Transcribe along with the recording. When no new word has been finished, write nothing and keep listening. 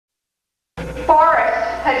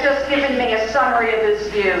Forrest had just given me a summary of his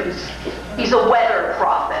views. He's a weather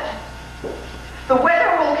prophet. The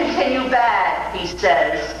weather will continue bad, he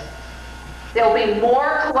says. There'll be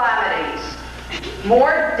more calamities,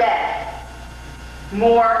 more death,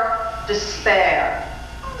 more despair.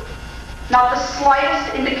 Not the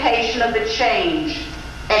slightest indication of a change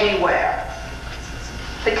anywhere.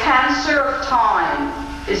 The cancer of time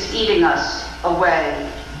is eating us away.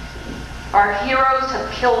 Our heroes have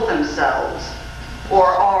killed themselves, or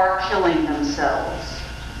are killing themselves.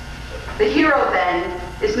 The hero, then,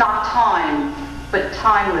 is not time, but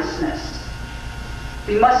timelessness.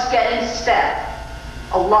 We must get in step,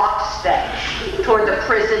 a lockstep, toward the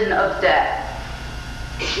prison of death.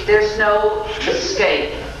 There's no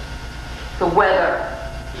escape. The weather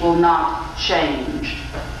will not change.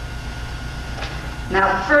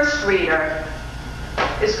 Now, the first reader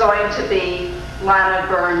is going to be Lana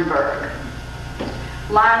Bernberg.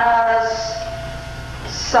 Lana's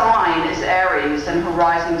sign is Aries and her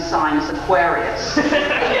rising sign is Aquarius. This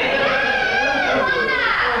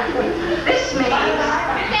means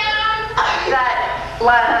that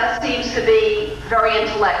Lana seems to be very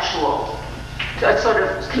intellectual, a sort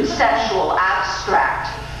of conceptual, abstract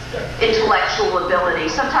intellectual ability.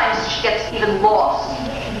 Sometimes she gets even lost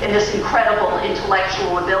in this incredible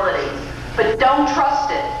intellectual ability. But don't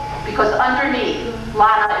trust it, because underneath,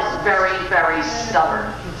 Lana is very, very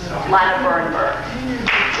stubborn. Lana Bernberg.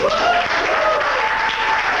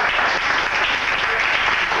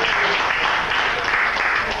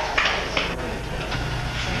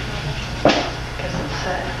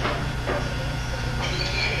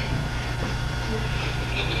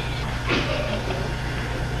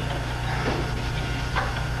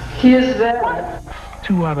 He is there.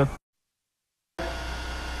 2 out of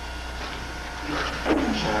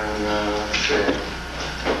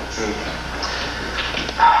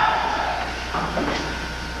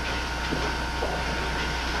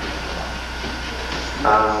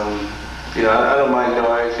you know, I don't mind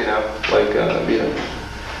noise, you know, like, you know,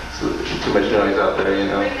 too much noise out there, you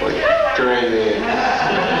know, like during the,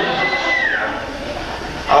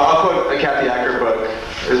 I'll quote a Kathy Acker book.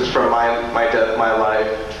 This is from My Death, My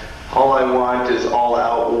Life. All I want is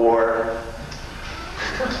all-out war.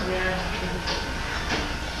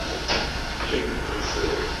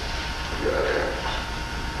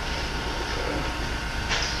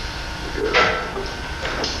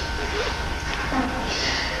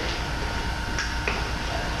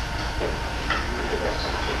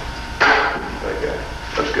 Okay,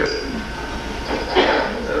 that's good.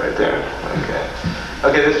 That right there. Okay.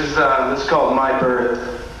 Okay, this is called My Birth.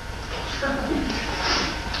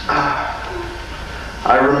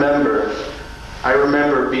 I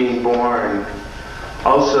remember being born.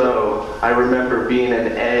 Also, I remember being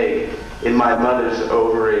an egg in my mother's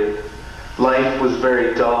ovary. Life was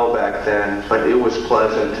very dull back then, but it was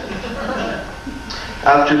pleasant.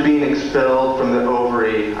 After being expelled from the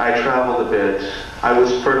ovary, I traveled a bit. I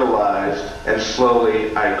was fertilized, and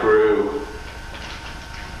slowly I grew.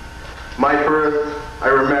 My birth, I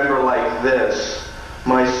remember like this.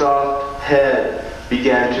 My soft head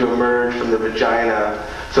began to emerge from the vagina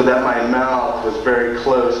so that my mouth was very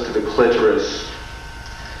close to the clitoris.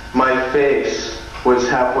 My face was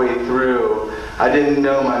halfway through. I didn't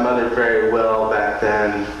know my mother very well back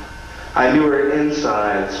then. I knew her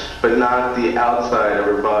insides, but not the outside of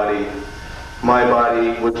her body. My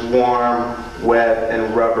body was warm, wet,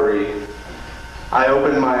 and rubbery. I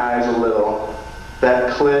opened my eyes a little.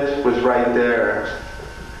 That clit was right there.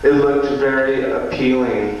 It looked very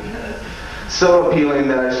appealing. So appealing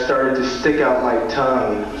that I started to stick out my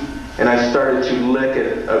tongue, and I started to lick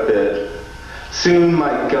it a bit. Soon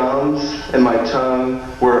my gums and my tongue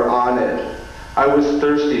were on it. I was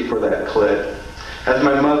thirsty for that clit. As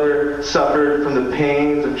my mother suffered from the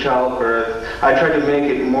pains of childbirth, I tried to make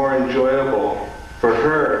it more enjoyable for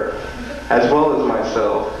her, as well as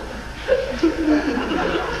myself.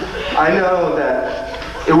 I know that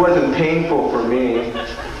it wasn't painful for me.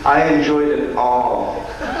 I enjoyed it all.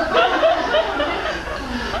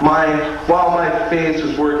 While my face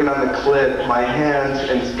was working on the clit, my hands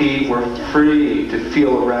and feet were free to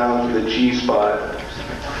feel around the G-spot.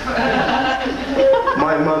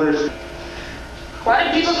 My mother's... Why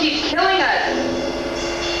do people keep killing us?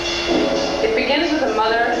 It begins with a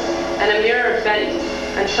mother and a mirror bent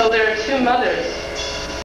until there are 2 mothers.